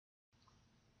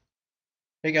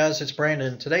Hey guys, it's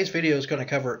Brandon. Today's video is going to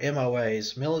cover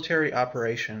MOAs, Military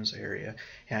Operations Area.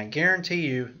 And I guarantee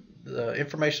you the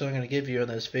information I'm going to give you in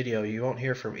this video you won't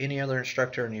hear from any other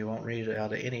instructor, and you won't read it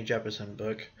out of any Jeppesen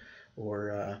book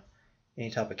or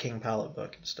any type of King Pilot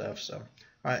book and stuff. So,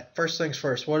 alright, first things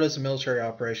first, what is the Military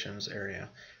Operations Area?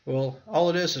 Well,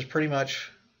 all it is pretty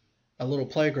much a little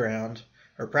playground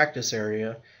or practice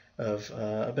area of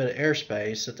a bit of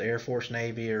airspace that the Air Force,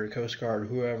 Navy, or Coast Guard, or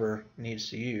whoever needs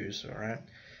to use. All right,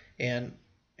 and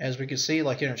as we can see,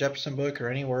 like in a Jeppesen book or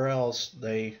anywhere else,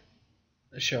 they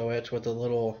show it with a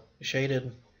little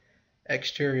shaded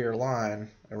exterior line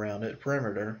around it,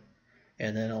 perimeter,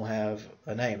 and then it'll have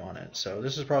a name on it. So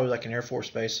this is probably like an Air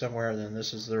Force base somewhere. Then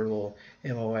this is their little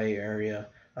MOA area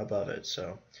above it.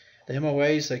 So the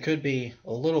MOAs, they could be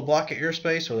a little block of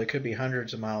airspace, or they could be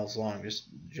hundreds of miles long.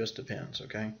 Just depends.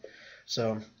 Okay.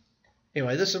 So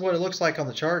anyway, this is what it looks like on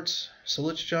the charts. So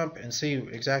let's jump and see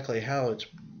exactly how it's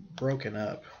broken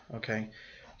up. Okay.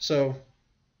 So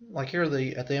like here at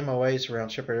the MOAs around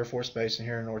Sheppard Air Force Base and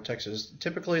here in North Texas,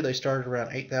 typically they start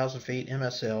around 8,000 feet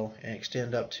MSL and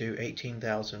extend up to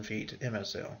 18,000 feet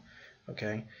MSL.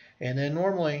 Okay. And then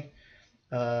normally,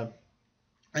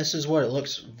 this is what it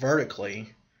looks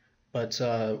vertically. But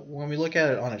when we look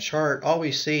at it on a chart, all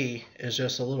we see is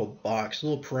just a little box, a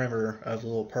little perimeter of a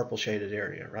little purple shaded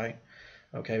area, right?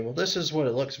 Okay, well this is what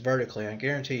it looks vertically. I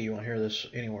guarantee you won't hear this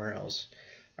anywhere else.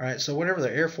 All right, so whenever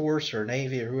the Air Force or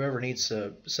Navy or whoever needs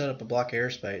to set up a block of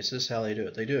airspace, this is how they do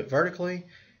it. They do it vertically,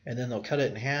 and then they'll cut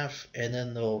it in half, and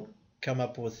then they'll come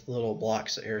up with little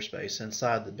blocks of airspace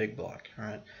inside the big block. All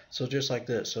right, so just like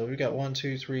this. So we've got 1,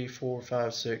 2, 3, 4,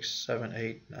 5, 6, 7,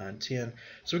 8, 9, 10.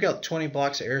 So we've got 20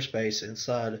 blocks of airspace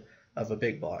inside of a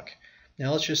big block.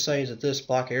 Now let's just say that this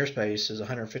block of airspace is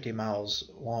 150 miles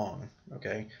long.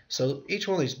 Okay, so each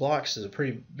one of these blocks is a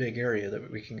pretty big area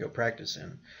that we can go practice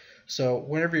in. So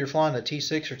whenever you're flying a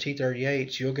T6 or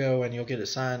T-38, you'll go and you'll get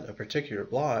assigned a particular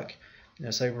block.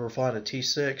 Say we're flying a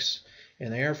T6 in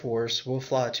the Air Force, we'll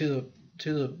fly to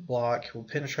the block, we'll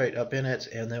penetrate up in it,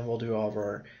 and then we'll do all of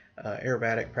our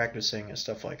aerobatic practicing and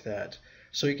stuff like that.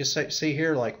 So you can see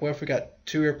here, like, well, if we got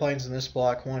 2 airplanes in this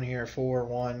block, 1 here, 4,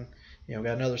 1, we got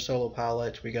another solo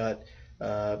pilot, we got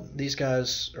these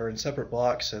guys are in separate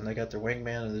blocks, and they got their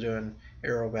wingman, and they're doing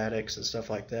aerobatics and stuff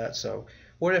like that. So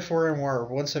what if we're in our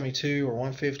 172 or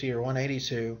 150 or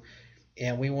 182,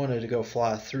 and we wanted to go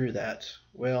fly through that?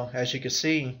 Well, as you can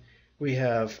see, we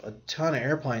have a ton of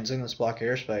airplanes in this block of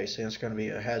airspace, and it's going to be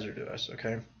a hazard to us,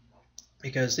 okay?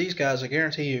 Because these guys, I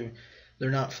guarantee you, they're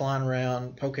not flying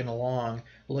around poking along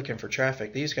looking for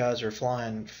traffic. These guys are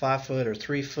flying 5 foot or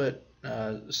 3 foot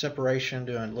separation,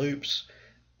 doing loops,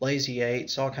 lazy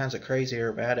 8s, all kinds of crazy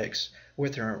aerobatics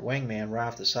with their wingman right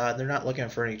off the side. They're not looking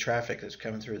for any traffic that's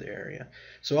coming through the area.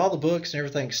 So all the books and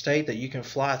everything state that you can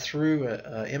fly through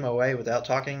a MOA without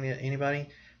talking to anybody,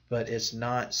 but it's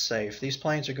not safe. These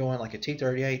planes are going like a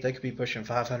T-38, they could be pushing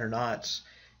 500 knots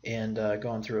and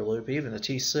going through a loop. Even the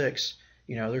T-6,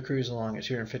 they're cruising along at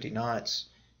 250 knots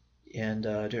and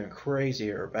doing crazy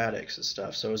aerobatics and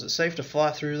stuff. So is it safe to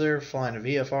fly through there, flying a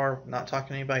VFR, not talking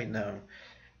to anybody? No.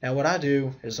 Now what I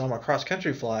do is on my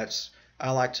cross-country flights,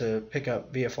 I like to pick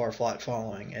up VFR flight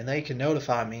following, and they can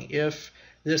notify me if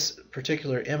this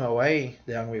particular MOA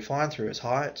that I'm going to be flying through is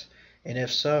hot, and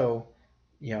if so,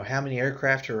 how many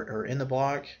aircraft are in the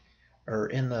block or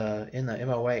in the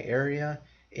MOA area.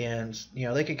 And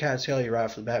they can kind of tell you right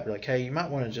off the bat, be like, hey, you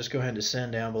might want to just go ahead and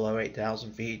descend down below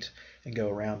 8,000 feet and go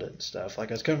around it and stuff.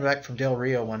 Like I was coming back from Del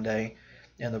Rio one day,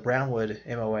 and the Brownwood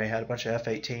MOA had a bunch of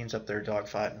F-18s up there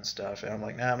dogfighting and stuff. And I'm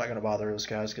like, nah, I'm not going to bother those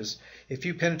guys, because if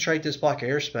you penetrate this block of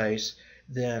airspace,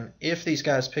 then if these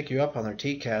guys pick you up on their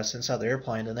TCAS inside the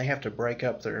airplane, then they have to break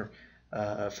up their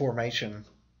formation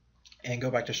and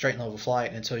go back to straight and level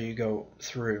flight until you go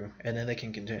through, and then they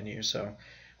can continue. So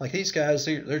like these guys,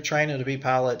 they're training to be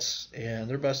pilots, and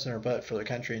they're busting their butt for their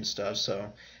country and stuff.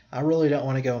 So I really don't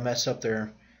want to go mess up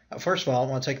their. First of all, I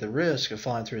don't want to take the risk of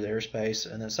flying through the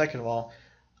airspace, and then second of all,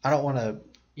 I don't want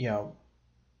to,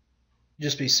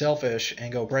 just be selfish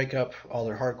and go break up all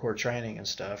their hardcore training and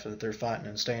stuff that they're fighting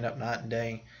and staying up night and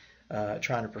day,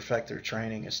 trying to perfect their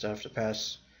training and stuff to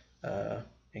pass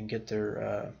and get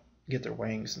their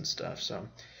wings and stuff. So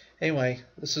anyway,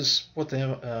 this is what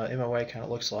the MOA kind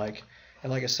of looks like.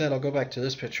 And like I said, I'll go back to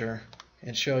this picture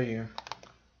and show you.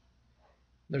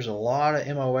 There's a lot of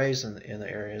MOAs in the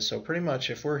area. So pretty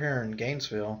much if we're here in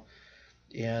Gainesville,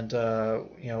 and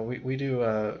we do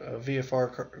a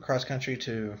VFR cross country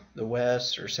to the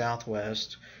west or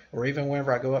southwest, or even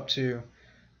whenever I go up to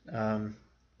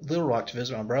Little Rock to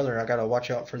visit my brother, I got to watch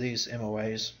out for these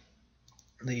MOAs.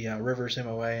 the Rivers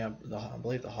MOA, I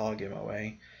believe the Hog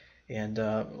MOA. And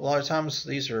a lot of times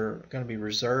these are going to be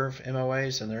reserve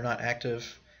MOAs, and they're not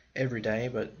active every day,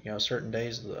 but certain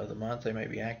days of the month they may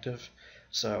be active.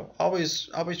 So always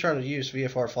try to use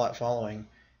VFR flight following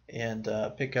and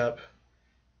pick up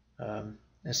and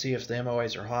see if the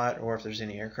MOAs are hot or if there's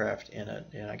any aircraft in it.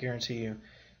 And I guarantee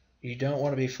you don't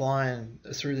want to be flying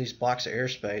through these blocks of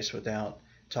airspace without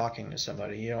talking to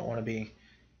somebody. You don't want to be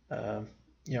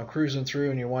cruising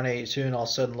through in your 182 and all of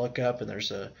a sudden look up and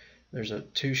there's a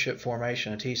two-ship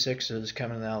formation, a T6 is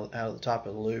coming out of the top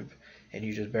of the loop, and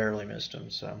you just barely missed them.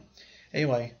 So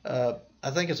anyway, I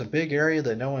think it's a big area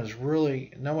that no one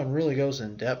really goes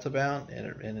in depth about,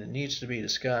 and it needs to be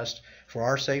discussed for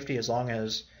our safety, as long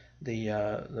as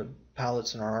the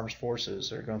pilots in our armed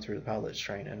forces are going through the pilots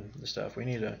training and stuff. We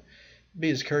need to be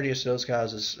as courteous to those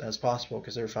guys as possible,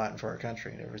 because they're fighting for our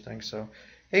country and everything. So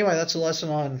anyway, that's a lesson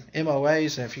on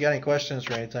MOAs, and if you got any questions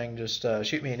or anything, just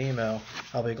shoot me an email.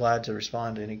 I'll be glad to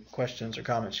respond to any questions or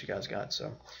comments you guys got.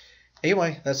 So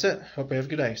anyway, that's it. Hope you have a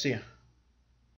good day. See ya.